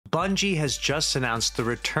Bungie has just announced the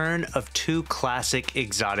return of 2 classic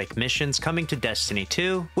exotic missions coming to Destiny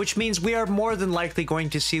 2, which means we are more than likely going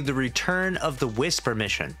to see the return of the Whisper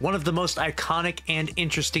mission, one of the most iconic and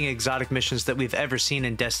interesting exotic missions that we've ever seen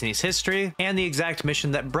in Destiny's history, and the exact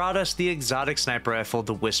mission that brought us the exotic sniper rifle,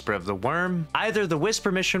 the Whisper of the Worm. Either the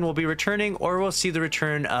Whisper mission will be returning, or we'll see the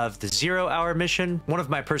return of the 0 Hour mission, one of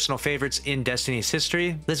my personal favorites in Destiny's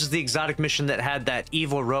history. This is the exotic mission that had that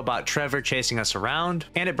evil robot Trevor chasing us around,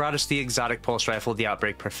 and it brought us the exotic pulse rifle, the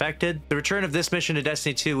Outbreak Perfected. The return of this mission to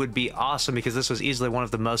Destiny 2 would be awesome because this was easily one of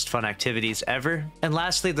the most fun activities ever. And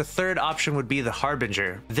lastly, the third option would be the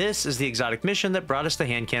Harbinger. This is the exotic mission that brought us the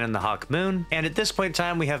hand cannon, the Hawk Moon, and at this point in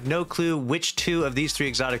time we have no clue which 2 of these 3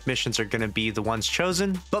 exotic missions are going to be the ones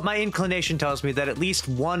chosen, but my inclination tells me that at least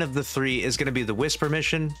one of the 3 is going to be the Whisper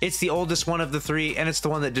mission. It's the oldest one of the 3, and it's the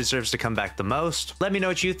one that deserves to come back the most. Let me know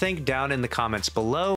what you think down in the comments below.